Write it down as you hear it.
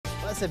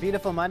It's a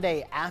beautiful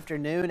Monday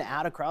afternoon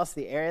out across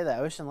the area. The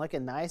ocean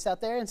looking nice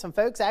out there, and some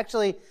folks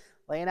actually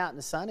laying out in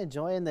the sun,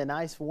 enjoying the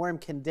nice warm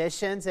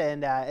conditions.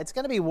 And it's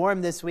going to be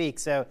warm this week.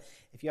 So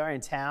if you are in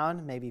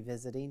town, maybe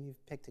visiting,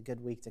 you've picked a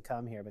good week to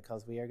come here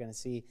because we are going to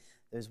see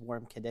those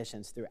warm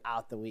conditions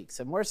throughout the week.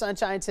 So more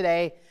sunshine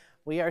today.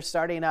 We are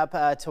starting up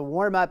to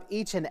warm up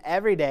each and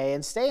every day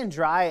and staying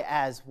dry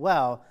as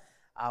well.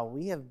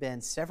 We have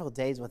been several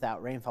days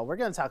without rainfall. We're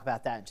going to talk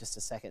about that in just a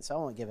second, so I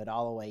won't give it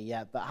all away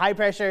yet. But high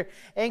pressure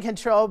in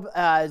control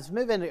is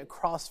moving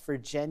across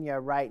Virginia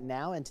right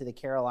now into the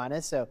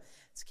Carolinas, so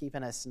it's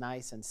keeping us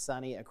nice and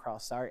sunny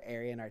across our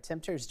area, and our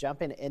temperatures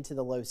jumping into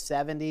the low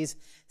 70s.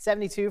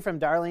 72 from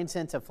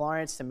Darlington to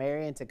Florence to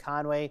Marion to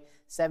Conway,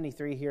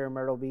 73 here in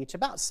Myrtle Beach,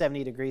 about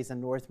 70 degrees in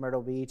North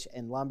Myrtle Beach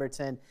and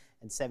Lumberton,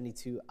 and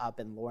 72 up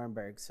in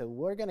Laurinburg. So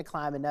we're going to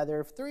climb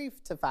another 3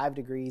 to 5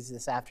 degrees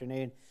this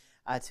afternoon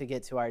to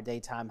get to our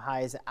daytime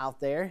highs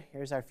out there.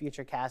 Here's our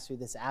futurecast through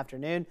this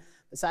afternoon.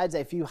 Besides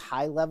a few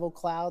high-level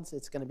clouds,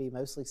 it's going to be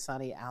mostly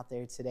sunny out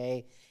there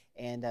today,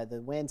 and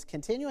the winds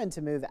continuing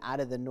to move out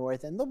of the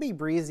north, and they'll be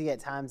breezy at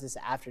times this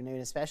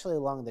afternoon, especially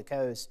along the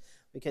coast.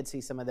 We could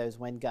see some of those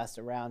wind gusts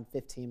around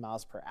 15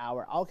 miles per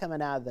hour, all coming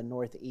out of the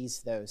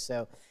northeast though.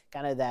 So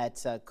kind of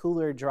that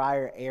cooler,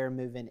 drier air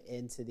moving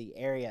into the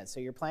area. So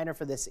your planner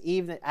for this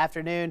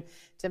afternoon,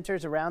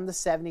 temperatures around the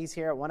 70s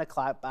here at 1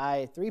 o'clock.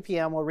 By 3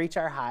 p.m. we'll reach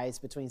our highs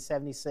between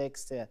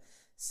 76 to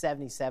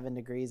 77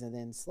 degrees and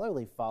then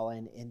slowly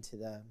falling into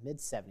the mid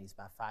 70s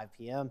by 5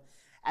 p.m.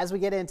 As we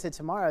get into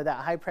tomorrow,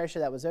 that high pressure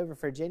that was over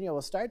Virginia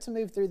will start to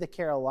move through the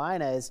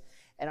Carolinas,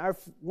 and our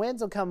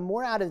winds will come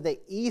more out of the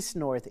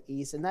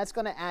east-northeast, and that's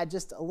going to add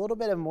just a little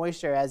bit of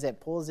moisture as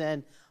it pulls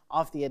in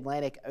off the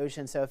Atlantic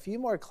Ocean. So a few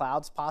more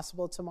clouds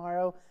possible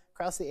tomorrow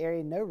across the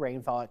area, no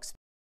rainfall expected.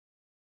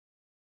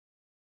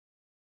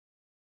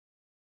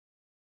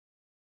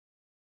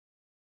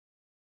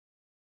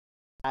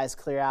 Eyes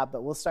clear out,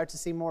 but we'll start to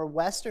see more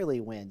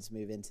westerly winds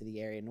move into the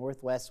area,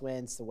 northwest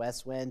winds to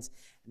west winds,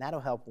 and that'll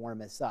help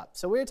warm us up.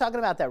 So we were talking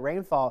about that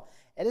rainfall.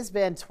 It has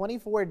been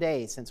 24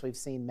 days since we've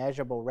seen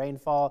measurable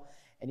rainfall,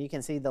 and you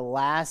can see the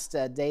last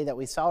day that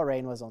we saw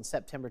rain was on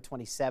September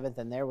 27th,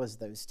 and there was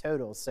those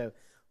totals. So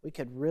we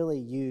could really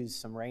use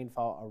some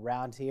rainfall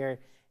around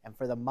here. And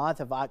for the month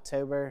of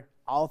October,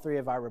 all three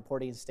of our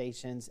reporting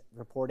stations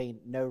reporting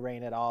no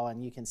rain at all,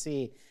 and you can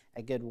see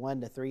a good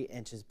 1 to 3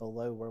 inches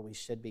below where we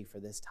should be for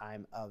this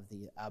time of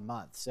the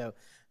month. So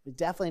we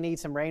definitely need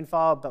some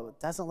rainfall, but it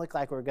doesn't look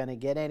like we're going to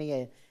get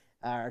any.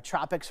 Our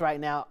tropics right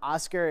now,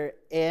 Oscar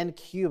in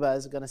Cuba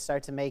is going to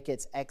start to make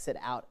its exit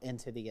out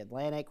into the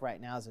Atlantic. Right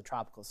now is a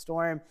tropical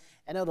storm,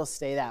 and it'll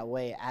stay that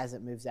way as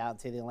it moves out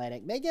to the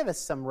Atlantic. May give us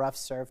some rough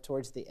surf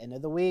towards the end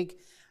of the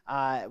week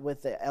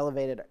with the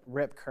elevated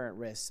rip current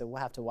risk, so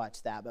we'll have to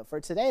watch that. But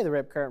for today, the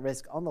rip current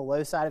risk on the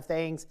low side of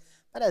things.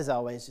 But as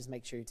always, just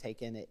make sure you're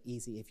taking it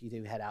easy if you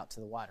do head out to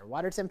the water.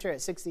 Water temperature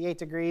at 68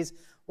 degrees,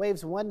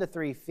 waves 1 to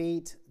 3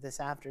 feet this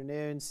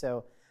afternoon,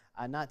 so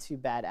not too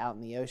bad out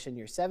in the ocean.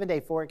 Your 7-day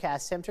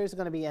forecast temperature is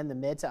going to be in the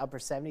mid to upper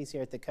 70s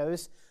here at the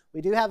coast.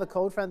 We do have a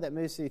cold front that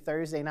moves through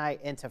Thursday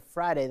night into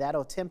Friday.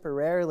 That'll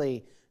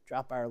temporarily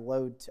drop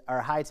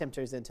our high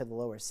temperatures into the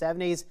lower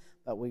 70s,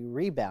 but we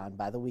rebound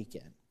by the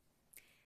weekend.